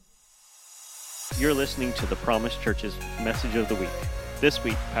You're listening to the Promise Church's Message of the Week. This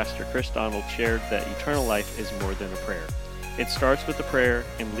week, Pastor Chris Donald shared that eternal life is more than a prayer. It starts with a prayer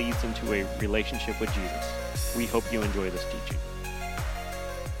and leads into a relationship with Jesus. We hope you enjoy this teaching.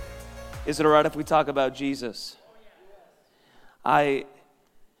 Is it all right if we talk about Jesus? I've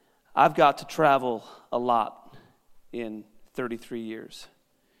got to travel a lot in 33 years.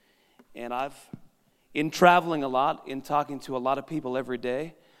 And in traveling a lot, in talking to a lot of people every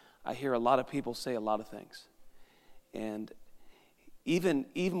day, I hear a lot of people say a lot of things. And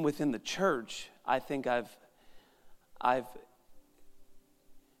even within the church, I think I've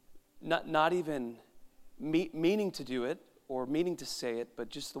not even meaning to do it or meaning to say it, but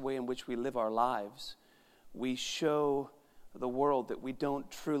just the way in which we live our lives, we show the world that we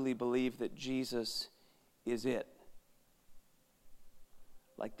don't truly believe that Jesus is it.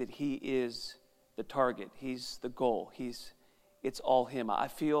 Like that he is the target, he's the goal, it's all him. I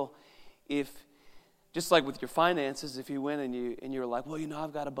feel if, just like with your finances, if you went and you're like, well,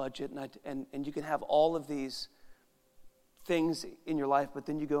 I've got a budget, and you can have all of these things in your life, but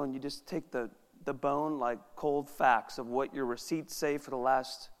then you go and you just take the bone, like cold facts of what your receipts say for the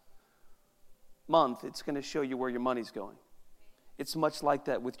last month, it's going to show you where your money's going. It's much like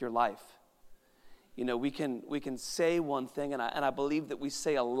that with your life. We can say one thing, and I believe that we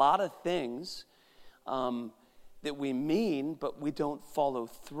say a lot of things that we mean, but we don't follow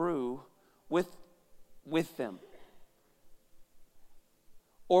through with them.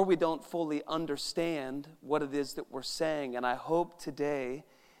 Or we don't fully understand what it is that we're saying. And I hope today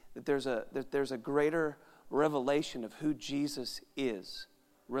that there's a greater revelation of who Jesus is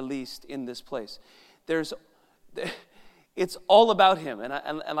released in this place. It's all about him.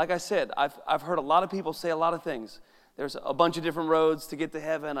 And like I said, I've heard a lot of people say a lot of things. There's a bunch of different roads to get to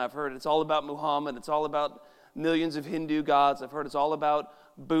heaven. I've heard it's all about Muhammad. It's all about millions of Hindu gods. I've heard it's all about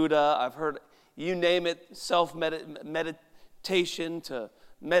Buddha. I've heard, you name it, self-meditation to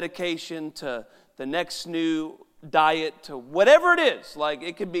medication to the next new diet to whatever it is. Like,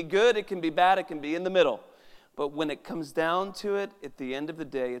 it can be good, it can be bad, it can be in the middle. But when it comes down to it, at the end of the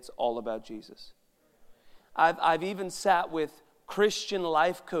day, it's all about Jesus. I've even sat with Christian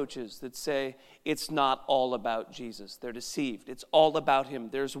life coaches that say it's not all about Jesus. They're deceived. It's all about him.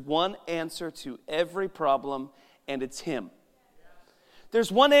 There's one answer to every problem, and it's him.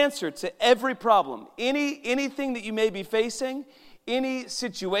 There's one answer to every problem. Anything that you may be facing, any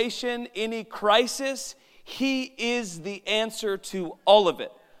situation, any crisis, he is the answer to all of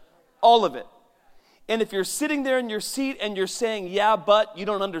it. All of it. And if you're sitting there in your seat and you're saying, yeah, but you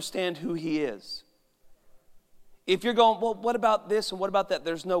don't understand who he is. If you're going, well, what about this and what about that?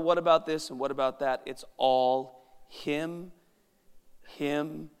 There's no what about this and what about that. It's all him,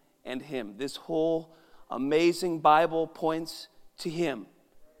 him, and him. This whole amazing Bible points to him.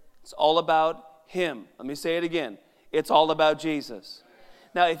 It's all about him. Let me say it again. It's all about Jesus.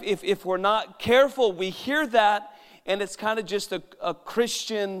 Now, if we're not careful, we hear that, and it's kind of just a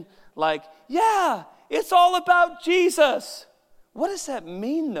Christian, like, yeah, it's all about Jesus. What does that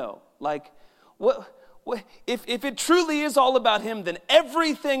mean, though? Like, what? If it truly is all about him, then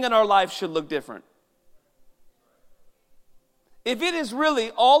everything in our life should look different. If it is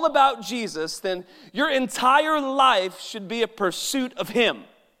really all about Jesus, then your entire life should be a pursuit of him.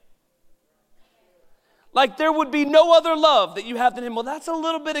 Like, there would be no other love that you have than him. Well, that's a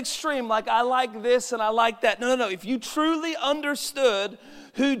little bit extreme. Like, I like this and I like that. No. If you truly understood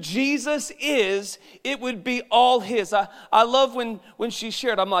who Jesus is, it would be all his. I love when she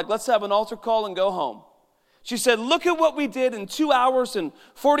shared, I'm like, let's have an altar call and go home. She said, look at what we did in 2 hours and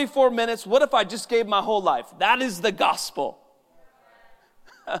 44 minutes. What if I just gave my whole life? That is the gospel.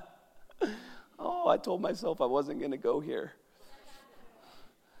 Oh, I told myself I wasn't going to go here.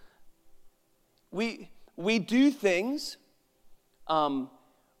 We do things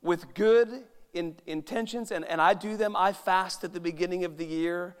with good intentions, and I do them. I fast at the beginning of the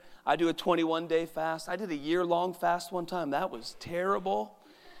year. I do a 21-day fast. I did a year-long fast one time. That was terrible.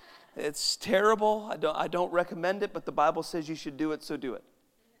 It's terrible. I don't recommend it, but the Bible says you should do it, so do it.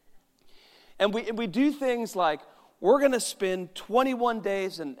 And we do things like, we're going to spend 21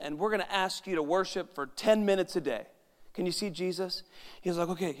 days and we're going to ask you to worship for 10 minutes a day. Can you see Jesus? He's like,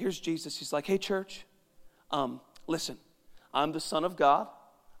 okay, here's Jesus. He's like, hey, church, listen, I'm the Son of God.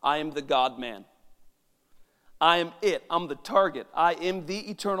 I am the God-man. I am it. I'm the target. I am the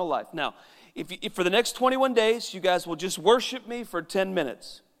eternal life. Now, if for the next 21 days, you guys will just worship me for 10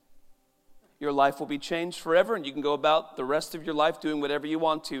 minutes, your life will be changed forever, and you can go about the rest of your life doing whatever you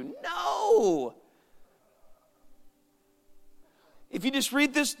want to. No! If you just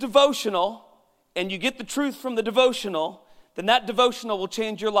read this devotional, and you get the truth from the devotional, then that devotional will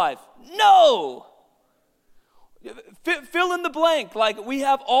change your life. No. Fill in the blank. Like, we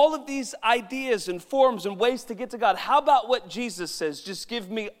have all of these ideas and forms and ways to get to God. How about what Jesus says? Just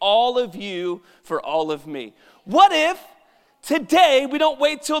give me all of you for all of me. What if today we don't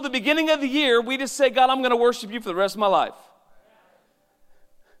wait till the beginning of the year, we just say, God, I'm going to worship you for the rest of my life?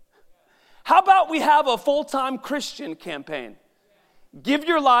 How about we have a full-time Christian campaign? Give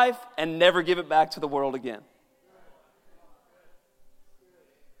your life and never give it back to the world again.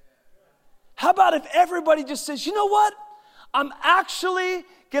 How about if everybody just says, you know what? I'm actually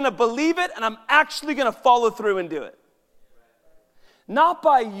going to believe it and I'm actually going to follow through and do it. Not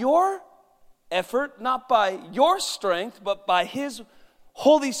by your effort, not by your strength, but by His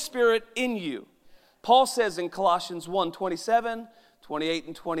Holy Spirit in you. Paul says in Colossians 1:27, 28,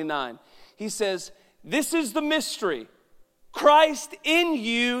 and 29, he says, this is the mystery. Christ in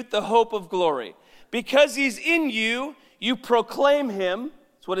you, the hope of glory. Because He's in you, you proclaim Him.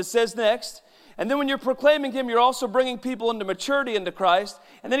 That's what it says next. And then when you're proclaiming Him, you're also bringing people into maturity into Christ.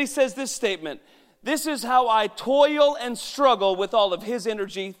 And then he says this statement, this is how I toil and struggle with all of His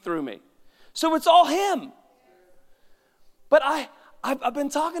energy through me. So it's all Him. But I've been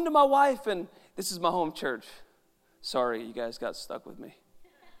talking to my wife, and this is my home church. Sorry, you guys got stuck with me.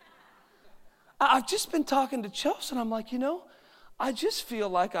 I've just been talking to Chelsea, and I'm like, I just feel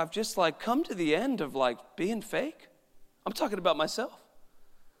like I've just come to the end of being fake. I'm talking about myself.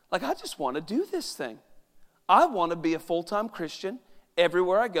 I just want to do this thing. I want to be a full-time Christian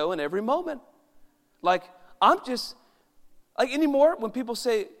everywhere I go in every moment. I'm just, anymore, when people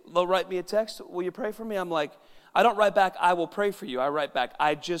say, they'll write me a text, will you pray for me? I'm like, I don't write back, I will pray for you. I write back,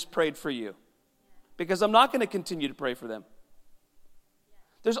 I just prayed for you. Because I'm not going to continue to pray for them.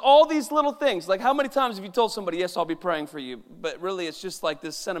 There's all these little things. How many times have you told somebody, yes, I'll be praying for you? But really, it's just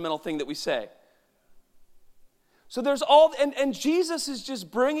this sentimental thing that we say. So there's and Jesus is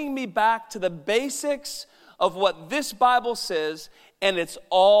just bringing me back to the basics of what this Bible says, and it's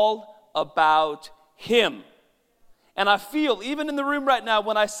all about Him. And I feel, even in the room right now,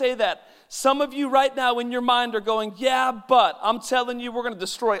 when I say that, some of you right now in your mind are going, yeah, but. I'm telling you, we're going to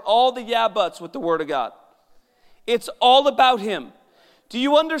destroy all the yeah, buts with the Word of God. It's all about Him. Do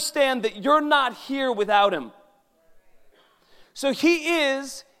you understand that you're not here without Him? So He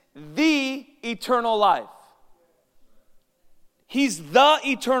is the eternal life. He's the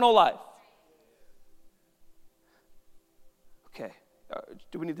eternal life. Okay.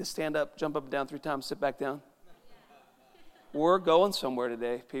 Do we need to stand up, jump up and down 3 times, sit back down? We're going somewhere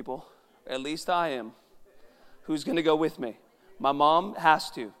today, people. At least I am. Who's going to go with me? My mom has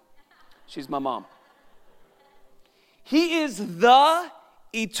to. She's my mom. He is the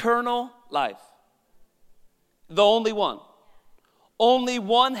eternal life. The only one. Only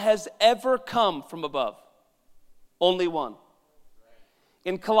one has ever come from above. Only one.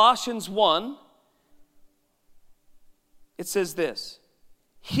 In Colossians 1, it says this.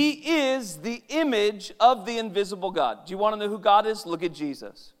 He is the image of the invisible God. Do you want to know who God is? Look at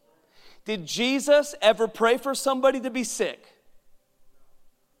Jesus. Did Jesus ever pray for somebody to be sick?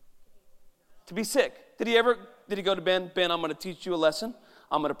 To be sick. Did he go to Ben, I'm going to teach you a lesson.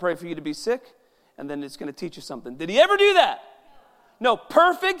 I'm going to pray for you to be sick, and then it's going to teach you something. Did he ever do that? No,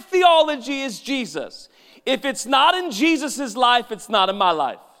 perfect theology is Jesus. If it's not in Jesus' life, it's not in my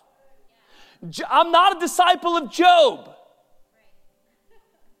life. I'm not a disciple of Job.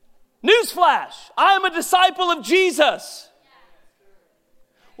 Newsflash, I am a disciple of Jesus.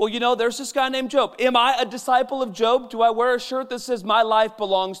 Well, there's this guy named Job. Am I a disciple of Job? Do I wear a shirt that says my life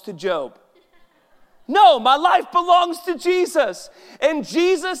belongs to Job? No, my life belongs to Jesus. And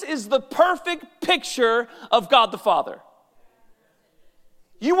Jesus is the perfect picture of God the Father.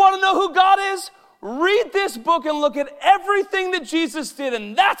 You want to know who God is? Read this book and look at everything that Jesus did,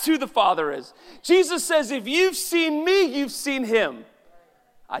 and that's who the Father is. Jesus says, if you've seen me, you've seen Him.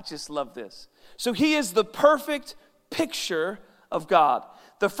 I just love this. So He is the perfect picture of God,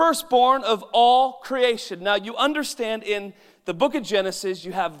 the firstborn of all creation. Now, you understand in the book of Genesis,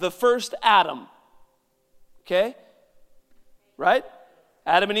 you have the first Adam. Okay? Right?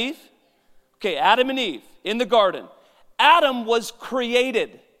 Adam and Eve? Okay, Adam and Eve in the garden. Adam was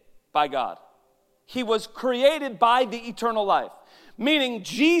created by God. He was created by the eternal life. Meaning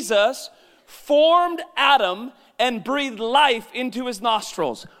Jesus formed Adam and breathed life into his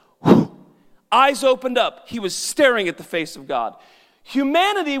nostrils. Eyes opened up. He was staring at the face of God.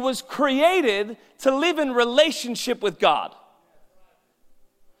 Humanity was created to live in relationship with God.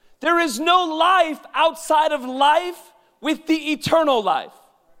 There is no life outside of life with the eternal life.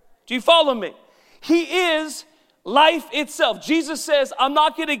 Do you follow me? He is life itself. Jesus says, I'm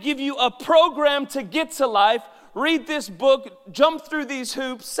not going to give you a program to get to life. read this book, jump through these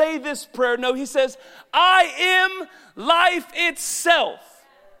hoops, say this prayer. No, he says, I am life itself.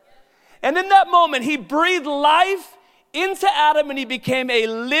 And in that moment, he breathed life into Adam and he became a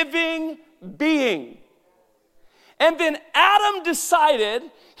living being. And then Adam decided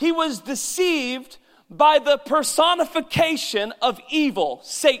he was deceived by the personification of evil,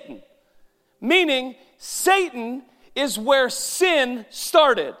 Satan. Meaning, Satan is where sin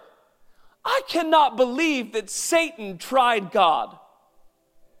started. I cannot believe that Satan tried God.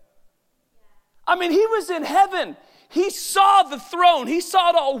 I mean, he was in heaven. He saw the throne. He saw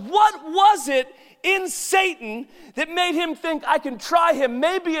it all. What was it in Satan that made him think, I can try him?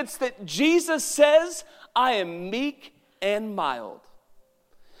 Maybe it's that Jesus says, I am meek and mild.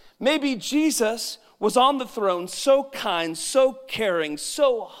 Maybe Jesus was on the throne, so kind, so caring,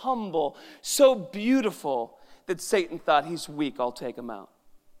 so humble, so beautiful, that Satan thought, he's weak, I'll take him out.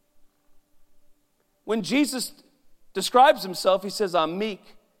 When Jesus describes himself, he says, I'm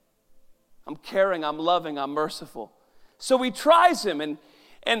meek, I'm caring, I'm loving, I'm merciful. So he tries him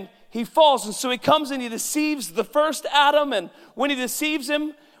and he falls. And so he comes and he deceives the first Adam. And when he deceives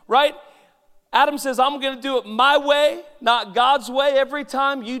him, right, Adam says, I'm going to do it my way, not God's way. Every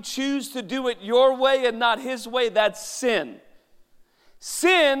time you choose to do it your way and not his way, that's sin.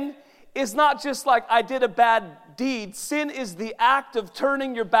 Sin is not just like I did a bad deed. Sin is the act of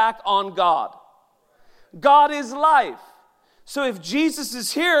turning your back on God. God is life. So if Jesus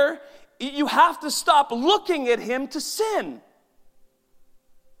is here, you have to stop looking at him to sin.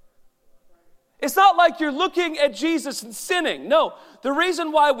 It's not like you're looking at Jesus and sinning. No, the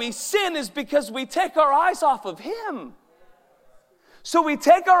reason why we sin is because we take our eyes off of him. So we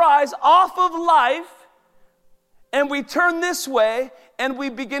take our eyes off of life and we turn this way and we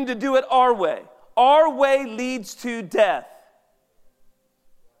begin to do it our way. Our way leads to death.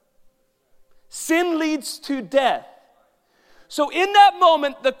 Sin leads to death. So in that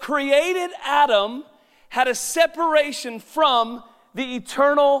moment, the created Adam had a separation from the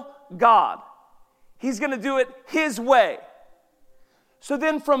eternal God. He's going to do it his way. So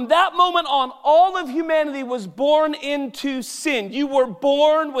then from that moment on, all of humanity was born into sin. You were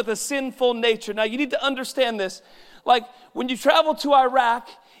born with a sinful nature. Now you need to understand this. Like when you travel to Iraq,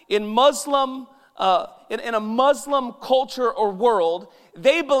 in Muslim, in a Muslim culture or world,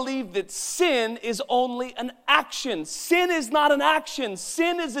 they believe that sin is only an action. Sin is not an action.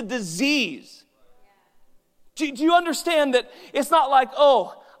 Sin is a disease. Do you understand that it's not like,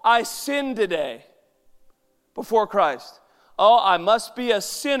 oh, I sinned today before Christ. Oh, I must be a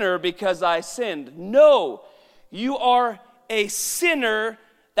sinner because I sinned. No, you are a sinner.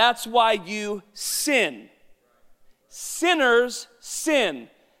 That's why you sin. Sinners sin.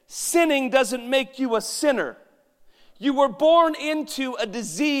 Sinning doesn't make you a sinner. You were born into a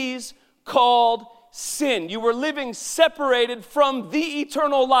disease called sin. You were living separated from the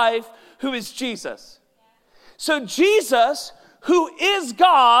eternal life who is Jesus. So Jesus, who is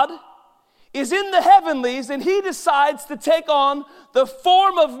God, is in the heavenlies, and he decides to take on the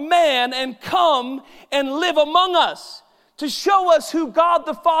form of man and come and live among us to show us who God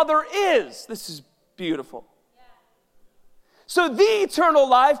the Father is. This is beautiful. So the eternal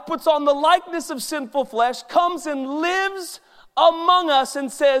life puts on the likeness of sinful flesh, comes and lives among us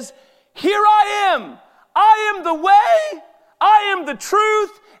and says, here I am. I am the way, I am the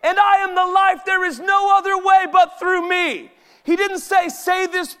truth, and I am the life. There is no other way but through me. He didn't say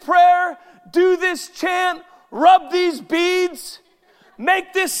this prayer, do this chant, rub these beads,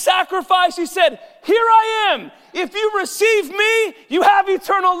 make this sacrifice. He said, here I am. If you receive me, you have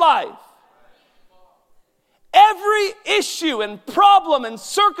eternal life. Every issue and problem and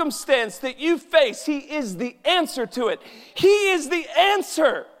circumstance that you face, he is the answer to it. He is the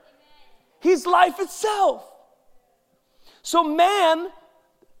answer. He's life itself. So man,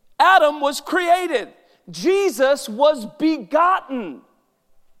 Adam was created. Jesus was begotten.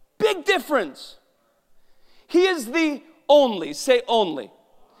 Big difference. He is the only, say only.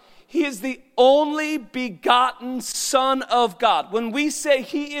 He is the only begotten Son of God. When we say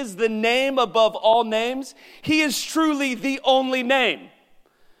he is the name above all names, he is truly the only name.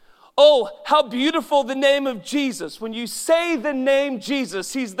 Oh, how beautiful the name of Jesus. When you say the name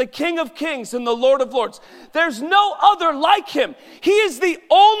Jesus, he's the King of Kings and the Lord of Lords. There's no other like him. He is the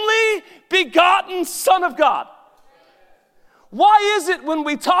only begotten Son of God. Why is it when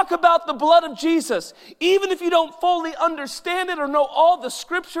we talk about the blood of Jesus, even if you don't fully understand it or know all the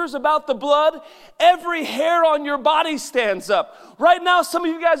scriptures about the blood, every hair on your body stands up? Right now, some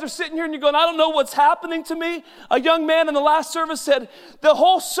of you guys are sitting here and you're going, I don't know what's happening to me. A young man in the last service said, the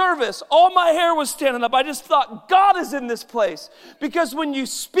whole service, all my hair was standing up. I just thought, God is in this place. Because when you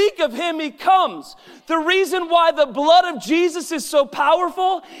speak of him, he comes. The reason why the blood of Jesus is so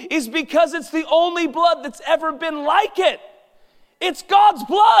powerful is because it's the only blood that's ever been like it. It's God's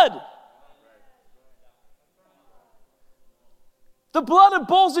blood. The blood of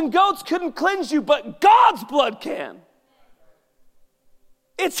bulls and goats couldn't cleanse you, but God's blood can.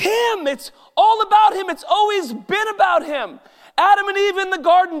 It's him. It's all about him. It's always been about him. Adam and Eve in the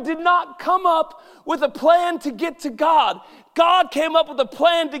garden did not come up with a plan to get to God. God came up with a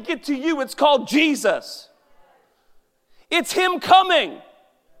plan to get to you. It's called Jesus. It's him coming.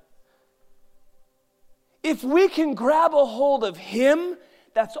 If we can grab a hold of him,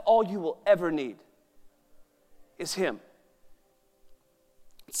 that's all you will ever need, is him.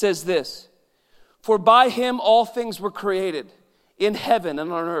 It says this, for by him all things were created, in heaven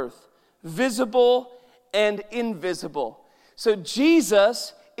and on earth, visible and invisible. So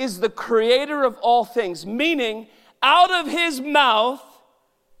Jesus is the creator of all things, meaning out of his mouth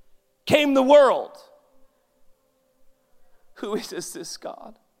came the world. Who is this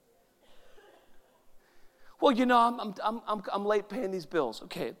God? Well, you know, I'm late paying these bills.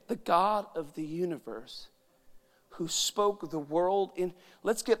 Okay, the God of the universe who spoke the world in.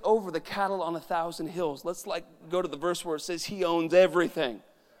 Let's get over the cattle on 1,000 hills. Let's go to the verse where it says he owns everything.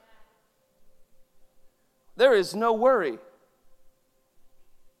 There is no worry.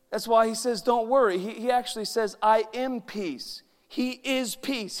 That's why he says don't worry. He actually says I am peace. He is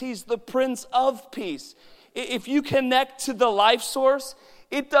peace. He's the Prince of Peace. If you connect to the life source,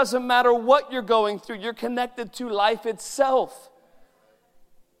 it doesn't matter what you're going through. You're connected to life itself.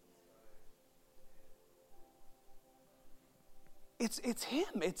 It's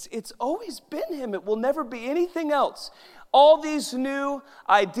him. It's always been him. It will never be anything else. All these new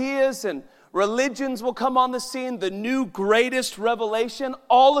ideas and religions will come on the scene. The new greatest revelation,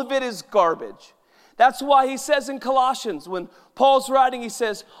 all of it is garbage. That's why he says in Colossians, when Paul's writing, he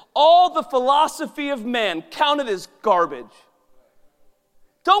says, all the philosophy of man, count it as garbage.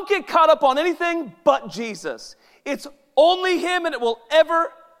 Don't get caught up on anything but Jesus. It's only him, and it will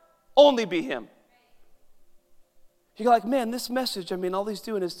ever only be him. You're like, man, this message, all he's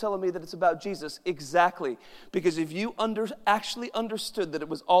doing is telling me that it's about Jesus. Exactly. Because if you actually understood that it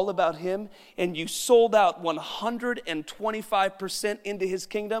was all about him, and you sold out 125% into his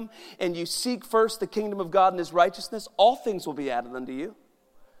kingdom, and you seek first the kingdom of God and his righteousness, all things will be added unto you.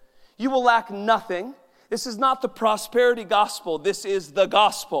 You will lack nothing. This is not the prosperity gospel. This is the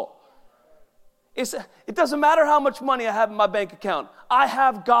gospel. It doesn't matter how much money I have in my bank account. I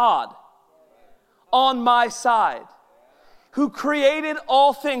have God on my side who created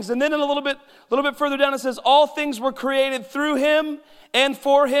all things. And then in a little bit further down it says, all things were created through him and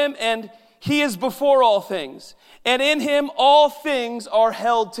for him, and he is before all things. And in him all things are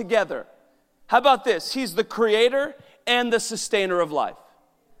held together. How about this? He's the creator and the sustainer of life.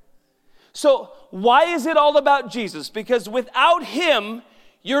 So why is it all about Jesus? Because without him,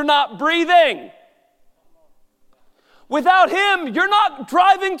 you're not breathing. Without him, you're not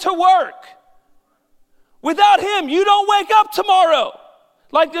driving to work. Without him, you don't wake up tomorrow.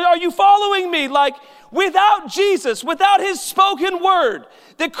 Are you following me? Without Jesus, without his spoken word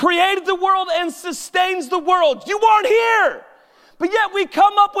that created the world and sustains the world, you aren't here. But yet we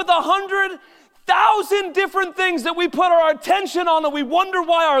come up with 100,000 different things that we put our attention on, and we wonder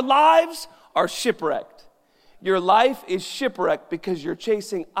why our lives are shipwrecked. Your life is shipwrecked because you're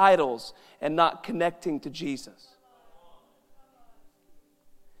chasing idols and not connecting to Jesus.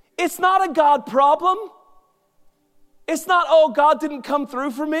 It's not a God problem. It's not, oh, God didn't come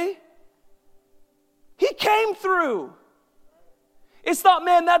through for me. He came through. It's not,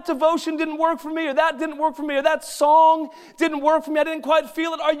 man, that devotion didn't work for me, or that didn't work for me, or that song didn't work for me. I didn't quite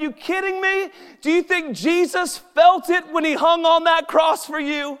feel it. Are you kidding me? Do you think Jesus felt it when he hung on that cross for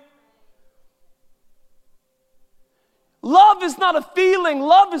you? Love is not a feeling.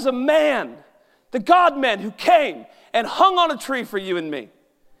 Love is a man, the God-man who came and hung on a tree for you and me.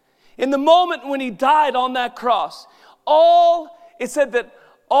 In the moment when he died on that cross, it said that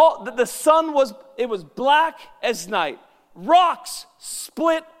the sun was black as night. Rocks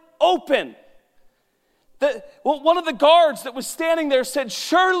split open. One of the guards that was standing there said,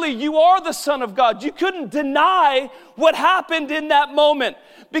 surely you are the Son of God. You couldn't deny what happened in that moment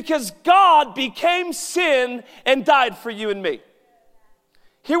because God became sin and died for you and me.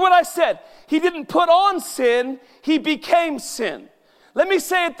 Hear what I said. He didn't put on sin, he became sin. Let me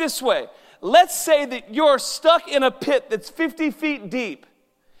say it this way. Let's say that you're stuck in a pit that's 50 feet deep,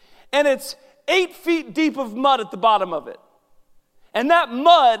 and it's 8 feet deep of mud at the bottom of it. And that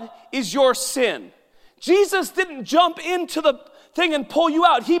mud is your sin. Jesus didn't jump into the thing and pull you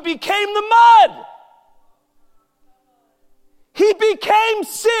out. He became the mud. He became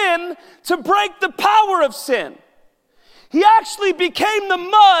sin to break the power of sin. He actually became the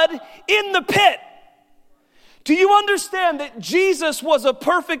mud in the pit. Do you understand that Jesus was a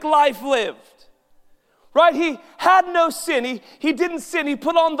perfect life lived? Right? He had no sin. He didn't sin. He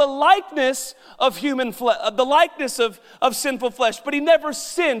put on the likeness of human flesh, the likeness of sinful flesh, but he never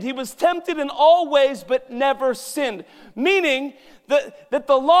sinned. He was tempted in all ways, but never sinned. Meaning that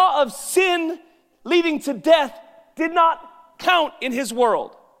the law of sin leading to death did not count in his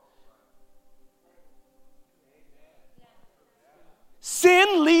world.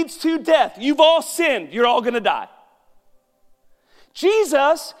 Sin leads to death. You've all sinned. You're all going to die.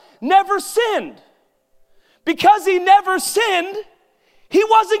 Jesus never sinned. Because he never sinned, he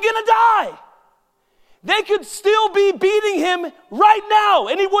wasn't going to die. They could still be beating him right now,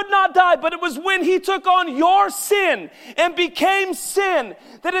 and he would not die. But it was when he took on your sin and became sin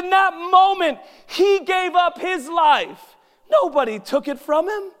that in that moment, he gave up his life. Nobody took it from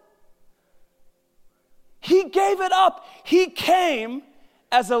him. He gave it up. He came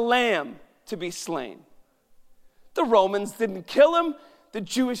as a lamb to be slain. The Romans didn't kill him. The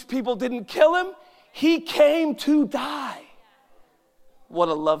Jewish people didn't kill him. He came to die. What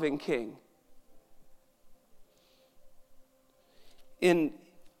a loving king. In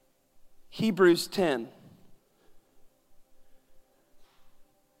Hebrews 10,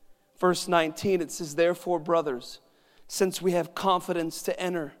 verse 19, it says, "Therefore, brothers, since we have confidence to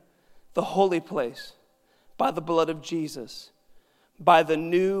enter the holy place by the blood of Jesus, by the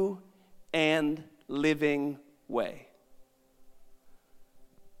new and living way."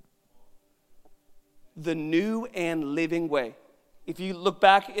 The new and living way. If you look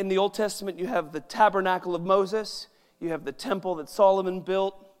back in the Old Testament, you have the tabernacle of Moses, you have the temple that Solomon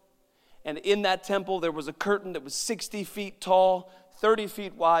built, and in that temple there was a curtain that was 60 feet tall, 30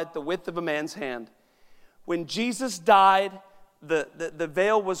 feet wide, the width of a man's hand. When Jesus died, the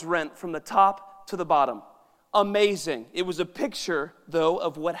veil was rent from the top to the bottom. Amazing. It was a picture, though,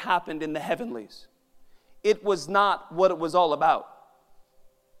 of what happened in the heavenlies. It was not what it was all about.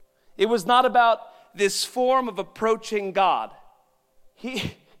 It was not about this form of approaching God.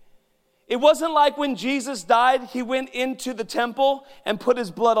 It wasn't like when Jesus died, he went into the temple and put his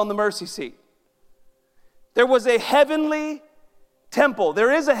blood on the mercy seat. There was a heavenly temple.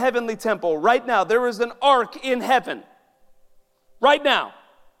 There is a heavenly temple right now. There is an ark in heaven right now.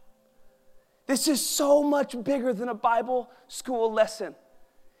 This is so much bigger than a Bible school lesson.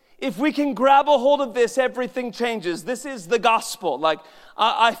 If we can grab a hold of this, everything changes. This is the gospel. Like,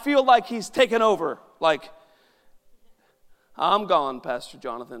 I feel like he's taken over. Like, I'm gone, Pastor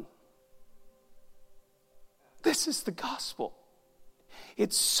Jonathan. This is the gospel.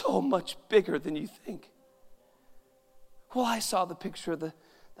 It's so much bigger than you think. Well, I saw the picture of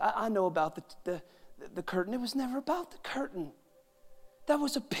I know about the curtain. It was never about the curtain. That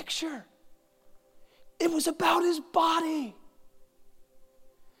was a picture. It was about his body.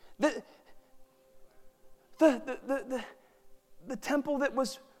 The temple that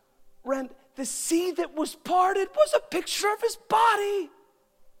was rent, the sea that was parted was a picture of his body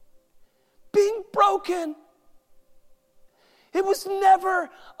being broken. It was never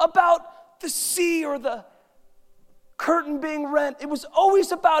about the sea or the curtain being rent. It was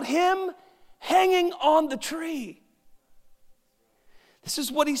always about him hanging on the tree. This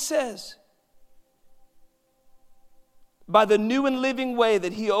is what he says. By the new and living way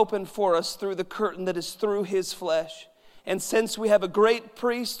that he opened for us through the curtain that is through his flesh. And since we have a great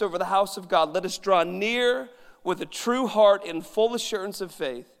priest over the house of God, let us draw near with a true heart in full assurance of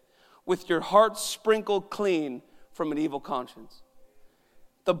faith, with your hearts sprinkled clean from an evil conscience.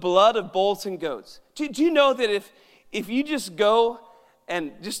 The blood of bulls and goats. Do you know that if you just go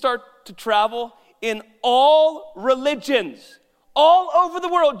and just start to travel in all religions, all over the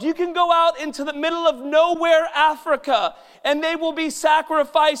world, you can go out into the middle of nowhere, Africa, and they will be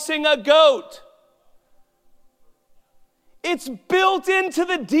sacrificing a goat. It's built into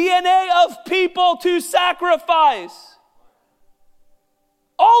the DNA of people to sacrifice.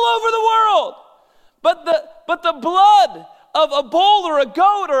 All over the world. But the blood of a bull or a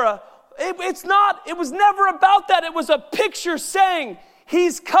goat it was never about that. It was a picture saying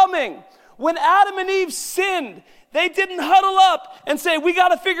he's coming. When Adam and Eve sinned, they didn't huddle up and say, we got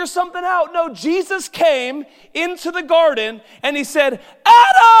to figure something out. No, Jesus came into the garden and he said,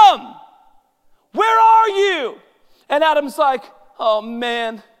 Adam! Where are you? And Adam's like, oh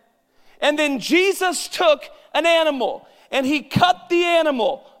man. And then Jesus took an animal and he cut the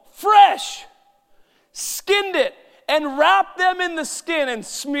animal fresh, skinned it, and wrapped them in the skin and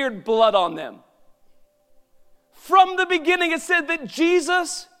smeared blood on them. From the beginning, it said that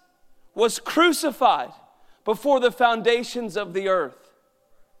Jesus was crucified before the foundations of the earth.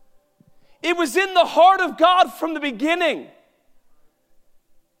 It was in the heart of God from the beginning.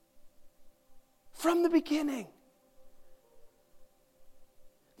 From the beginning.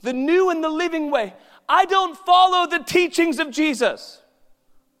 The new and the living way. I don't follow the teachings of Jesus.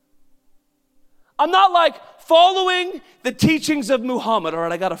 I'm not like following the teachings of Muhammad. All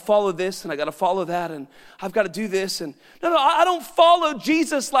right, I got to follow this and I got to follow that and I've got to do this. And no, I don't follow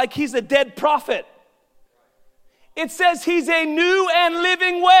Jesus like he's a dead prophet. It says he's a new and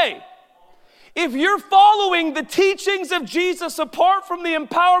living way. If you're following the teachings of Jesus apart from the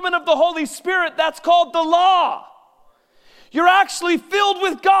empowerment of the Holy Spirit, that's called the law. You're actually filled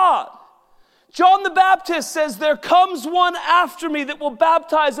with God. John the Baptist says, there comes one after me that will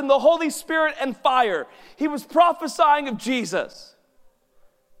baptize in the Holy Spirit and fire. He was prophesying of Jesus.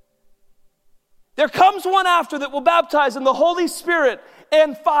 There comes one after that will baptize in the Holy Spirit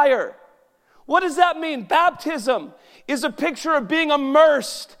and fire. What does that mean? Baptism is a picture of being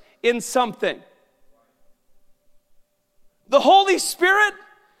immersed in something. The Holy Spirit,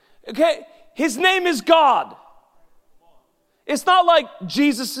 okay, his name is God. It's not like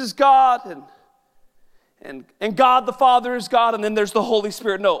Jesus is God and God the Father is God and then there's the Holy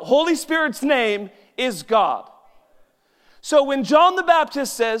Spirit. No, Holy Spirit's name is God. So when John the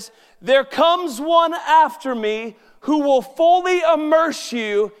Baptist says, there comes one after me who will fully immerse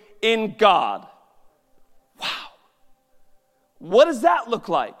you in God. Wow. What does that look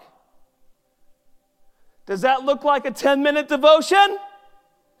like? Does that look like a 10-minute devotion?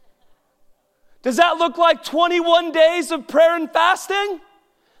 Does that look like 21 days of prayer and fasting?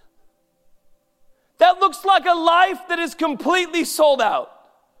 That looks like a life that is completely sold out.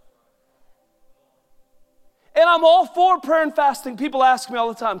 And I'm all for prayer and fasting. People ask me all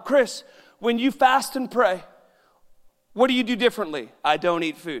the time, Chris, when you fast and pray, what do you do differently? I don't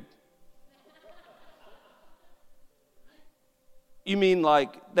eat food. You mean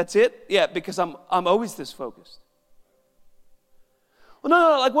like, that's it? Yeah, because I'm always this focused. Well,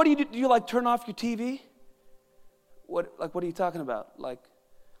 no, like what do you do? Do you like turn off your TV? What are you talking about? Like,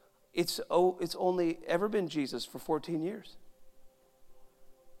 it's only ever been Jesus for 14 years.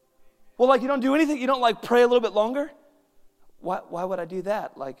 Well, like you don't do anything? You don't like pray a little bit longer? Why would I do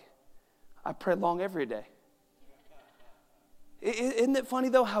that? Like, I pray long every day. Isn't it funny,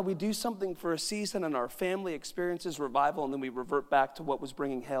 though, how we do something for a season and our family experiences revival and then we revert back to what was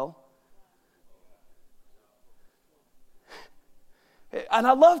bringing hell? And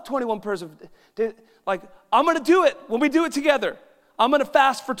I love 21 prayers. Like, I'm going to do it when we do it together. I'm going to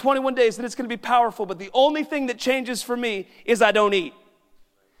fast for 21 days and it's going to be powerful. But the only thing that changes for me is I don't eat.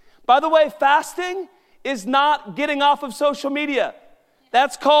 By the way, fasting is not getting off of social media.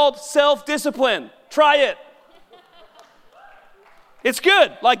 That's called self-discipline. Try it. It's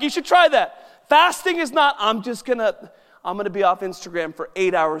good. Like, you should try that. Fasting is not, I'm going to be off Instagram for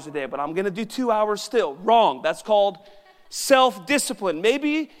 8 hours a day, but I'm going to do 2 hours still. Wrong. That's called self-discipline.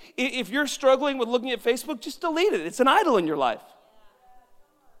 Maybe if you're struggling with looking at Facebook, just delete it. It's an idol in your life.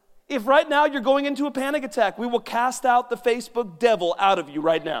 If right now you're going into a panic attack, we will cast out the Facebook devil out of you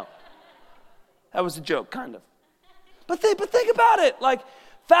right now. That was a joke, kind of. But think about it. Like,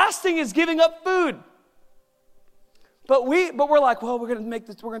 fasting is giving up food. But we're like, well, we're going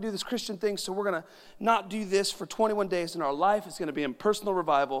to do this Christian thing, so we're going to not do this for 21 days in our life. It's going to be in personal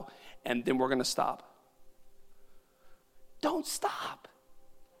revival, and then we're going to stop. Don't stop.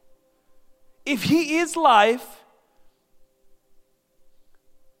 If he is life,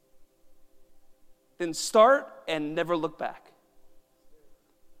 then start and never look back.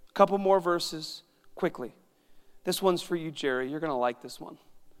 A couple more verses quickly. This one's for you, Jerry. You're going to like this one.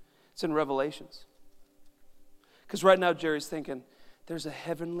 It's in Revelations. Because right now, Jerry's thinking, there's a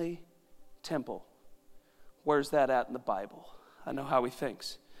heavenly temple. Where's that at in the Bible? I know how he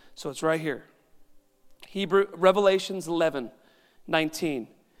thinks. So it's right here. Revelations 11:19.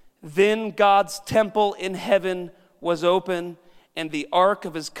 Then God's temple in heaven was open, and the ark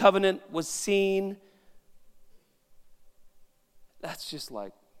of his covenant was seen. That's just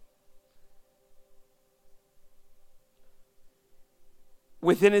like,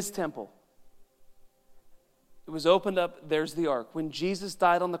 within his temple. It was opened up, there's the ark. When Jesus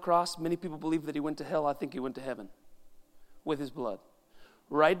died on the cross, many people believe that he went to hell. I think he went to heaven with his blood.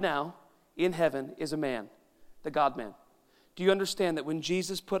 Right now, in heaven is a man, the God-man. Do you understand that when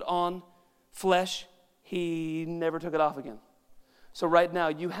Jesus put on flesh, he never took it off again. So right now,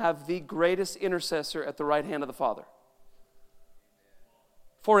 you have the greatest intercessor at the right hand of the Father.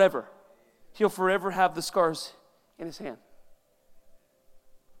 Forever. He'll forever have the scars in his hand.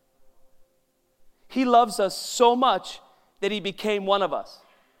 He loves us so much that he became one of us.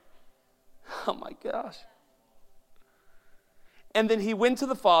 Oh my gosh. And then he went to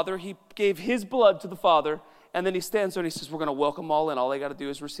the Father, he gave his blood to the Father, and then he stands there and he says, we're going to welcome all in. All they got to do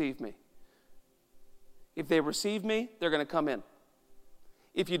is receive me. If they receive me, they're going to come in.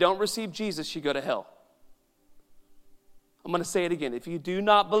 If you don't receive Jesus, you go to hell. I'm going to say it again. If you do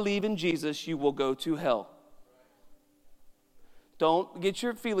not believe in Jesus, you will go to hell. Don't get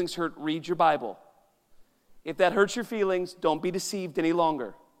your feelings hurt. Read your Bible. If that hurts your feelings, don't be deceived any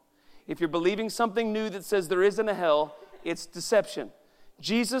longer. If you're believing something new that says there isn't a hell, it's deception.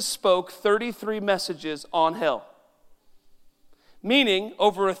 Jesus spoke 33 messages on hell. Meaning,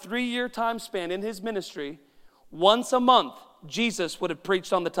 over a 3-year time span in his ministry, once a month, Jesus would have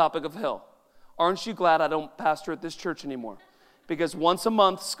preached on the topic of hell. Aren't you glad I don't pastor at this church anymore? Because once a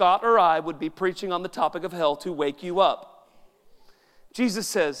month, Scott or I would be preaching on the topic of hell to wake you up. Jesus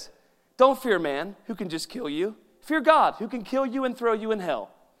says, don't fear man who can just kill you. Fear God who can kill you and throw you in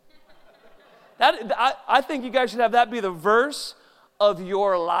hell. I think you guys should have that be the verse of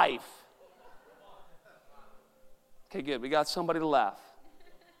your life. Okay, good. We got somebody to laugh.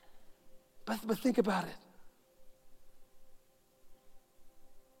 But think about it.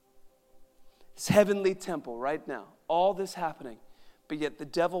 This heavenly temple right now, all this happening, but yet the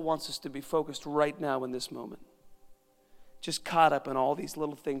devil wants us to be focused right now in this moment. Just caught up in all these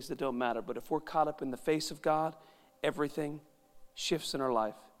little things that don't matter. But if we're caught up in the face of God, everything shifts in our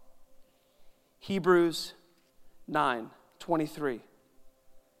life. Hebrews 9:23.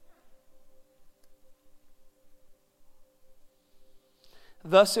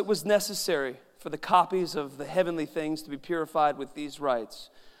 Thus it was necessary for the copies of the heavenly things to be purified with these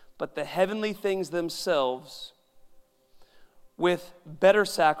rites, but the heavenly things themselves with better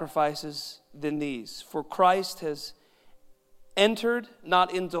sacrifices than these. For Christ has entered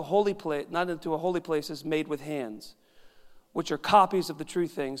not into a holy places made with hands, which are copies of the true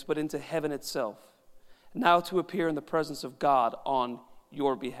things, but into heaven itself, now to appear in the presence of God on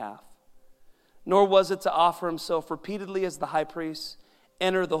your behalf. Nor was it to offer himself repeatedly as the high priest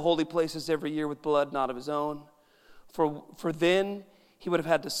enter the holy places every year with blood not of his own. For then he would have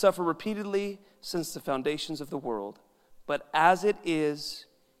had to suffer repeatedly since the foundations of the world. But as it is,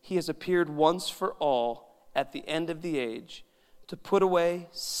 he has appeared once for all at the end of the age to put away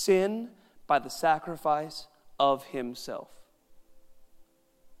sin by the sacrifice of himself.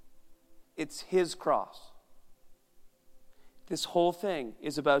 It's his cross. This whole thing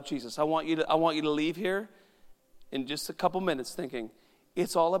is about Jesus. I want you to leave here in just a couple minutes thinking,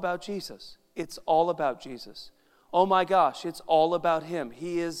 it's all about Jesus. It's all about Jesus. Oh my gosh, it's all about him.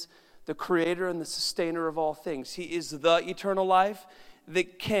 He is the creator and the sustainer of all things. He is the eternal life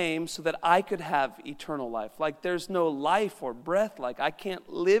that came so that I could have eternal life. Like there's no life or breath. Like I can't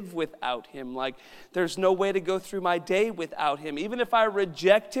live without him. Like there's no way to go through my day without him. Even if I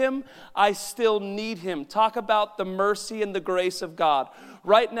reject him, I still need him. Talk about the mercy and the grace of God.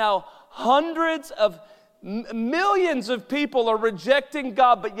 Right now, hundreds of millions of people are rejecting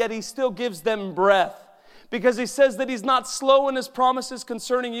God, but yet he still gives them breath. Because he says that he's not slow in his promises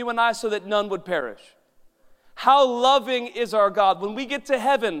concerning you and I so that none would perish. How loving is our God. When we get to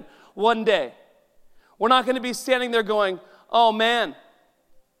heaven one day, we're not going to be standing there going, oh man,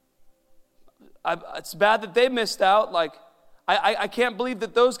 it's bad that they missed out. Like, I can't believe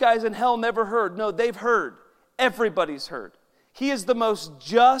that those guys in hell never heard. No, they've heard. Everybody's heard. He is the most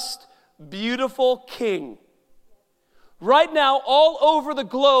just, beautiful king. Right now, all over the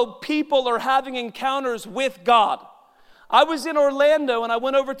globe, people are having encounters with God. I was in Orlando and I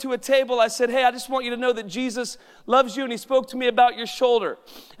went over to a table. I said, hey, I just want you to know that Jesus loves you. And he spoke to me about your shoulder.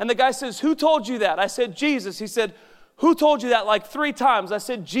 And the guy says, who told you that? I said, Jesus. He said, who told you that? Like 3 times. I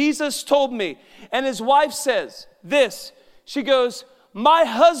said, Jesus told me. And his wife says this. She goes, my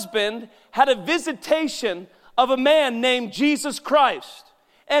husband had a visitation of a man named Jesus Christ.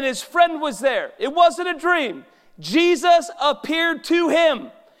 And his friend was there. It wasn't a dream. Jesus appeared to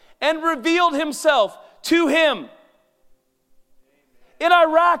him and revealed himself to him. In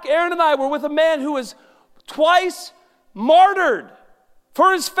Iraq, Aaron and I were with a man who was twice martyred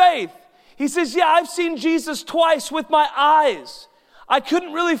for his faith. He says, yeah, I've seen Jesus twice with my eyes. I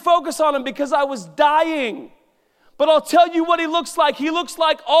couldn't really focus on him because I was dying. But I'll tell you what he looks like. He looks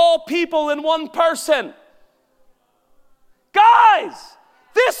like all people in one person. Guys,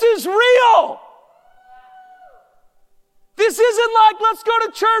 this is real. This isn't like, let's go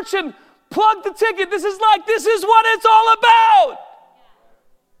to church and plug the ticket. This is what it's all about.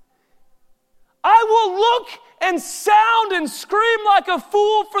 I will look and sound and scream like a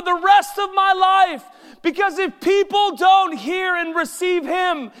fool for the rest of my life. Because if people don't hear and receive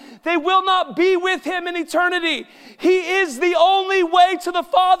him, they will not be with him in eternity. He is the only way to the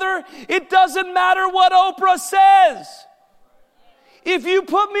Father. It doesn't matter what Oprah says. If you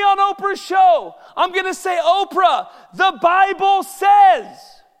put me on Oprah's show, I'm going to say, Oprah, the Bible says.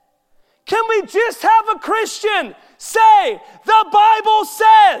 Can we just have a Christian say, the Bible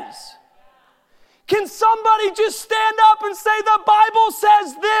says? Can somebody just stand up and say, the Bible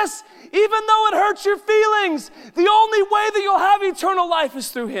says this, even though it hurts your feelings? The only way that you'll have eternal life is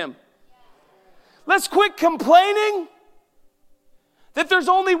through him. Let's quit complaining that there's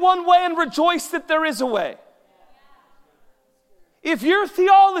only one way and rejoice that there is a way. If your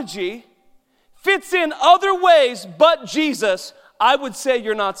theology fits in other ways but Jesus, I would say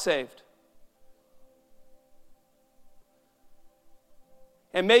you're not saved.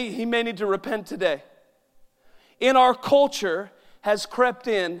 And he may need to repent today. In our culture has crept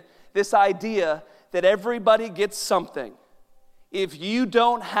in this idea that everybody gets something. If you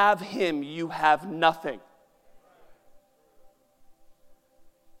don't have him, you have nothing.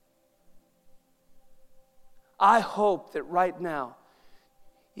 I hope that right now,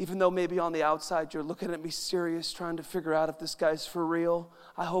 even though maybe on the outside you're looking at me serious, trying to figure out if this guy's for real,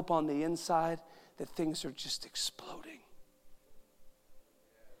 I hope on the inside that things are just exploding.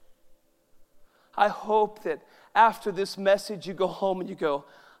 I hope that after this message you go home and you go,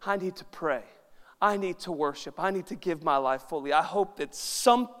 I need to pray. I need to worship. I need to give my life fully. I hope that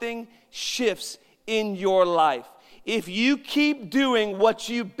something shifts in your life. If you keep doing what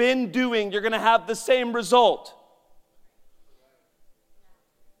you've been doing, you're going to have the same result.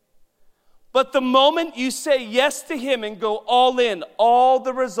 But the moment you say yes to him and go all in, all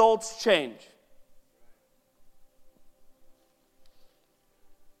the results change.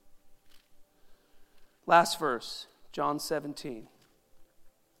 Last verse, John 17.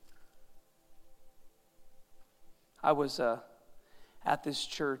 I was at this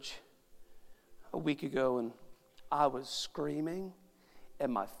church a week ago, and I was screaming,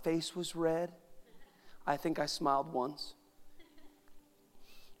 and my face was red. I think I smiled once.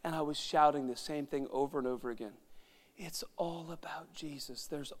 And I was shouting the same thing over and over again. It's all about Jesus.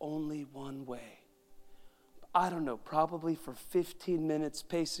 There's only one way. I don't know, probably for 15 minutes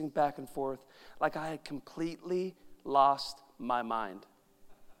pacing back and forth, like I had completely lost my mind.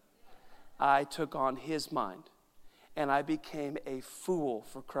 I took on his mind, and I became a fool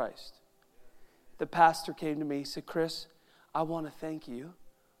for Christ. The pastor came to me, he said, Chris, I want to thank you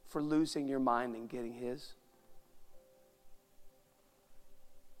for losing your mind and getting his.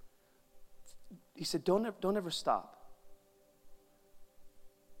 He said, don't ever stop.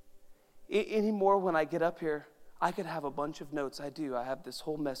 Anymore when I get up here, I could have a bunch of notes. I do. I have this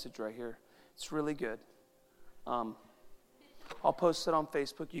whole message right here. It's really good. I'll post it on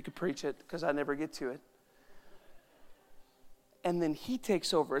Facebook. You can preach it because I never get to it. And then he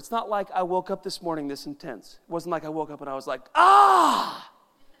takes over. It's not like I woke up this morning this intense. It wasn't like I woke up and I was like,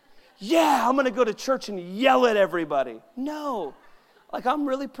 yeah, I'm going to go to church and yell at everybody. No. Like, I'm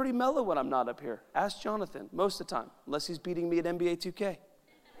really pretty mellow when I'm not up here. Ask Jonathan most of the time, unless he's beating me at NBA 2K.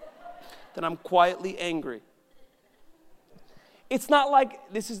 Then I'm quietly angry. It's not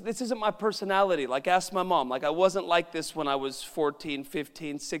like this isn't my personality. Like, ask my mom. Like, I wasn't like this when I was 14,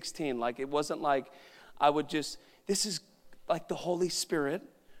 15, 16. Like, it wasn't like I would just, this is like the Holy Spirit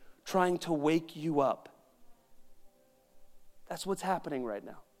trying to wake you up. That's what's happening right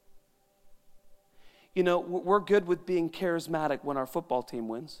now. You know, we're good with being charismatic when our football team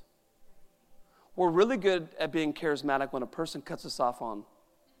wins. We're really good at being charismatic when a person cuts us off on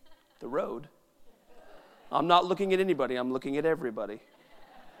the road. I'm not looking at anybody, I'm looking at everybody.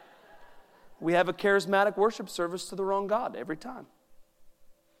 We have a charismatic worship service to the wrong God every time.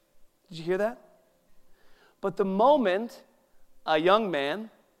 Did you hear that? But the moment a young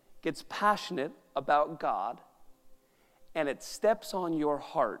man gets passionate about God and it steps on your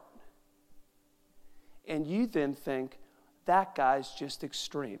heart, and you then think, that guy's just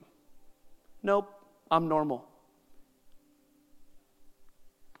extreme. Nope, I'm normal.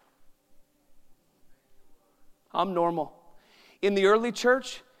 I'm normal. In the early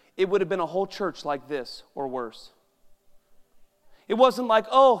church, it would have been a whole church like this or worse. It wasn't like,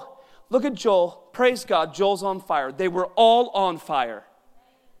 oh, look at Joel. Praise God, Joel's on fire. They were all on fire.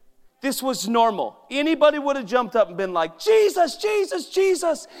 This was normal. Anybody would have jumped up and been like, Jesus, Jesus,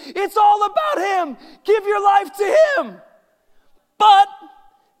 Jesus. It's all about him. Give your life to him. But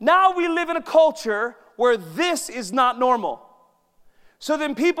now we live in a culture where this is not normal. So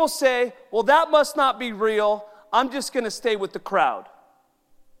then people say, well, that must not be real. I'm just going to stay with the crowd.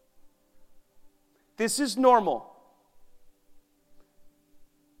 This is normal.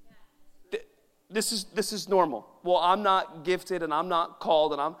 This is normal. Well, I'm not gifted and I'm not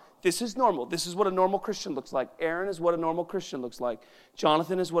called this is normal. This is what a normal Christian looks like. Aaron is what a normal Christian looks like.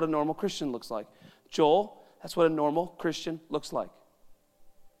 Jonathan is what a normal Christian looks like. Joel, that's what a normal Christian looks like.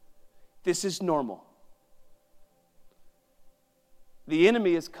 This is normal. The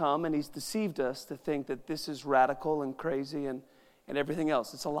enemy has come and he's deceived us to think that this is radical and crazy and everything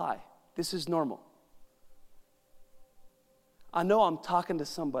else. It's a lie. This is normal. I know I'm talking to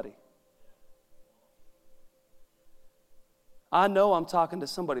somebody. I know I'm talking to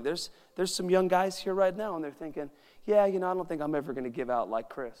somebody. There's some young guys here right now and they're thinking, yeah, I don't think I'm ever going to give out like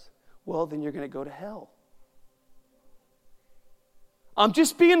Chris. Well, then you're going to go to hell. I'm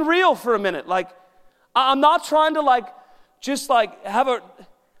just being real for a minute. I'm not trying to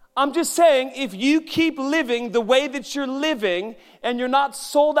I'm just saying, if you keep living the way that you're living and you're not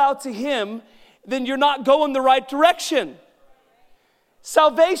sold out to Him, then you're not going the right direction.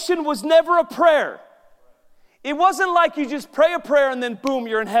 Salvation was never a prayer. It wasn't like you just pray a prayer and then boom,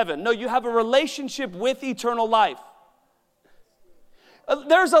 you're in heaven. No, you have a relationship with eternal life.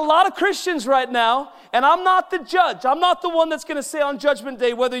 There's a lot of Christians right now, and I'm not the judge. I'm not the one that's going to say on Judgment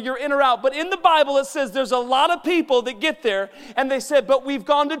Day whether you're in or out. But in the Bible, it says there's a lot of people that get there, and they said, but we've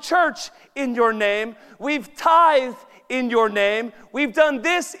gone to church in your name. We've tithed in your name. We've done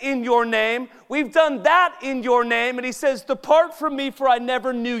this in your name. We've done that in your name. And he says, depart from me, for I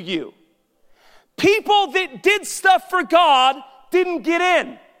never knew you. People that did stuff for God didn't get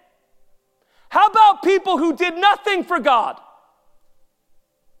in. How about people who did nothing for God?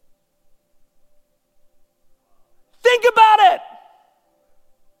 Think about it.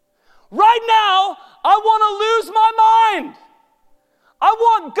 Right now, I want to lose my mind. I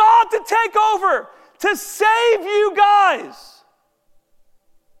want God to take over, to save you guys,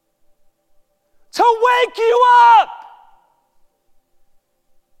 to wake you up.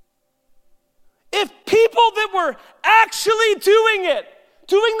 If people that were actually doing it,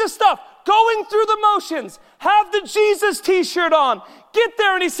 doing the stuff, going through the motions, have the Jesus t-shirt on, get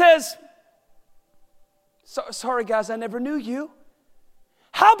there and he says, sorry guys, I never knew you.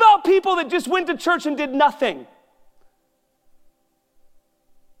 How about people that just went to church and did nothing?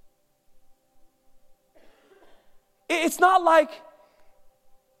 It's not like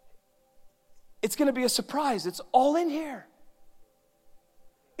it's going to be a surprise. It's all in here.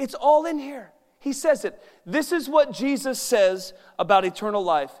 It's all in here. He says it. This is what Jesus says about eternal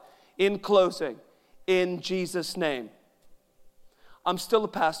life. In closing, in Jesus' name. I'm still a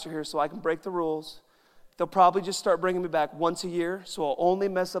pastor here, so I can break the rules. They'll probably just start bringing me back once a year, so I'll only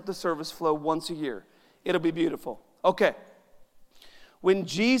mess up the service flow once a year. It'll be beautiful. Okay. When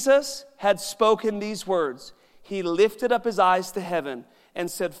Jesus had spoken these words, he lifted up his eyes to heaven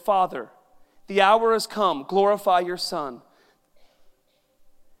and said, Father, the hour has come. Glorify your Son,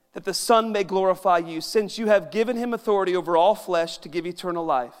 that the Son may glorify you, since you have given him authority over all flesh to give eternal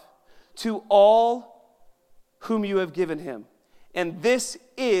life to all whom you have given him. And this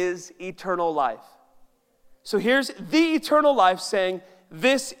is eternal life. So here's the eternal life saying,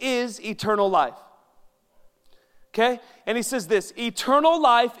 this is eternal life. Okay? And he says this, eternal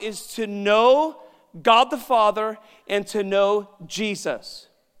life is to know God the Father and to know Jesus.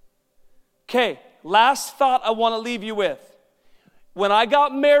 Okay, last thought I want to leave you with. When I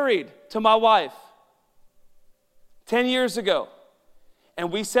got married to my wife 10 years ago,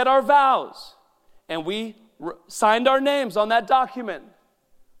 and we said our vows, and we signed our names on that document,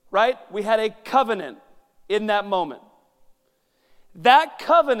 right? We had a covenant in that moment. That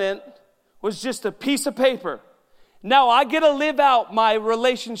covenant was just a piece of paper. Now I get to live out my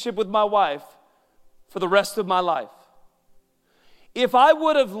relationship with my wife for the rest of my life. If I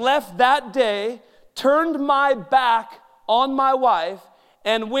would have left that day, turned my back on my wife,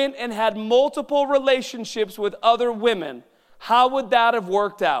 and went and had multiple relationships with other women, how would that have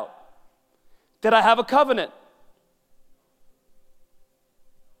worked out? Did I have a covenant?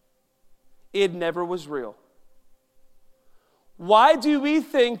 It never was real. Why do we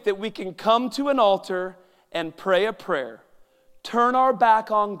think that we can come to an altar and pray a prayer, turn our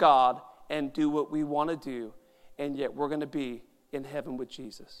back on God, and do what we want to do, and yet we're going to be in heaven with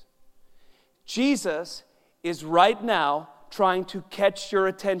Jesus? Jesus is right now trying to catch your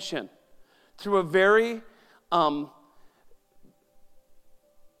attention through a very, I'm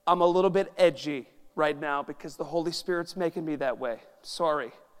a little bit edgy right now because the Holy Spirit's making me that way.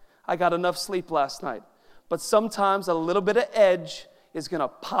 Sorry. I got enough sleep last night. But sometimes a little bit of edge is going to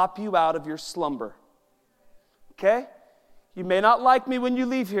pop you out of your slumber. Okay? You may not like me when you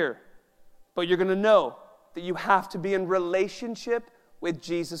leave here, but you're going to know that you have to be in relationship with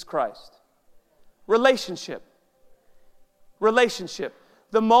Jesus Christ. Relationship. Relationship.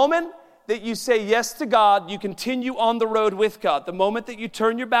 The moment that you say yes to God, you continue on the road with God. The moment that you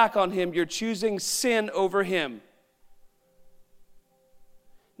turn your back on Him, you're choosing sin over Him.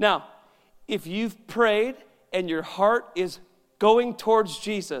 Now, if you've prayed and your heart is going towards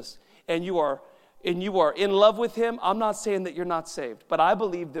Jesus and you are in love with Him, I'm not saying that you're not saved, but I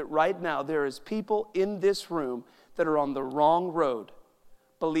believe that right now there is people in this room that are on the wrong road,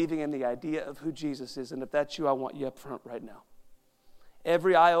 believing in the idea of who Jesus is. And if that's you, I want you up front right now.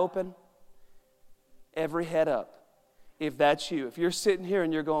 Every eye open, every head up. If that's you, if you're sitting here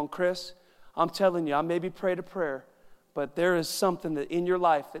and you're going, Chris, I'm telling you, I maybe prayed a prayer, but there is something that in your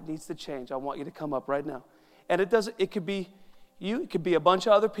life that needs to change. I want you to come up right now. And it could be you, it could be a bunch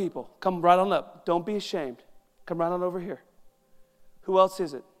of other people. Come right on up. Don't be ashamed. Come right on over here. Who else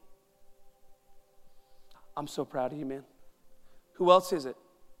is it? I'm so proud of you, man. Who else is it?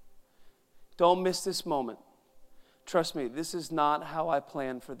 Don't miss this moment. Trust me, this is not how I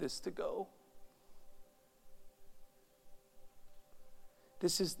planned for this to go.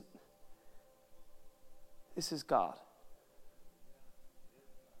 This is God.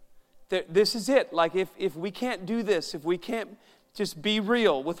 This is it. Like if we can't do this, if we can't just be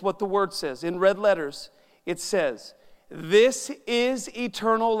real with what the Word says, in red letters, it says, this is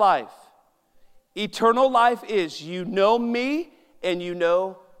eternal life. Eternal life is you know me and you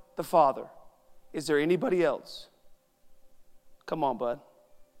know the Father. Is there anybody else? Come on, bud.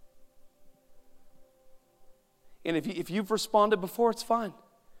 And if you've responded before, it's fine.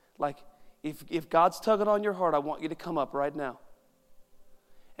 Like, if God's tugging on your heart, I want you to come up right now.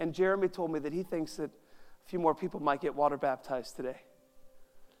 And Jeremy told me that he thinks that a few more people might get water baptized today.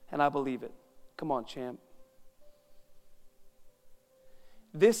 And I believe it. Come on, champ.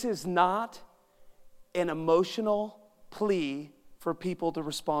 This is not an emotional plea for people to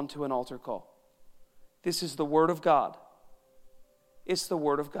respond to an altar call. This is the Word of God. It's the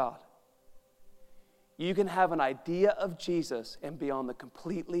Word of God. You can have an idea of Jesus and be on the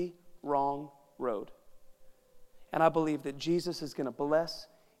completely wrong road. And I believe that Jesus is going to bless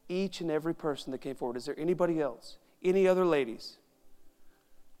each and every person that came forward. Is there anybody else? Any other ladies?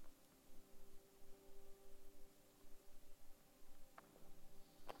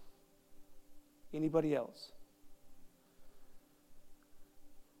 Anybody else?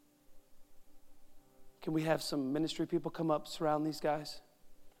 Can we have some ministry people come up, surround these guys?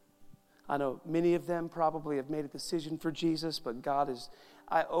 I know many of them probably have made a decision for Jesus, but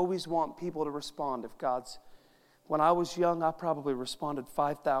I always want people to respond if God's. When I was young, I probably responded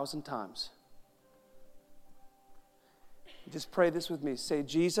 5,000 times. Just pray this with me. Say,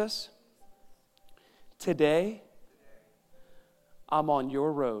 Jesus, today I'm on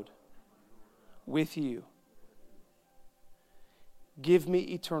your road with you. Give me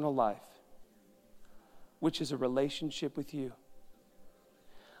eternal life, which is a relationship with you.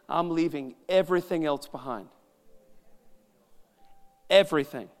 I'm leaving everything else behind.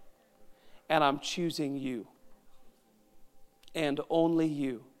 Everything. And I'm choosing you. And only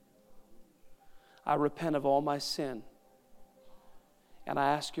you. I repent of all my sin. And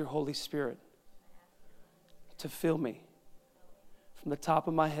I ask your Holy Spirit to fill me from the top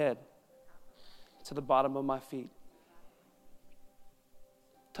of my head to the bottom of my feet.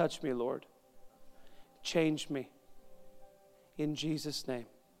 Touch me, Lord. Change me. In Jesus' name,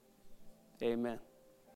 amen.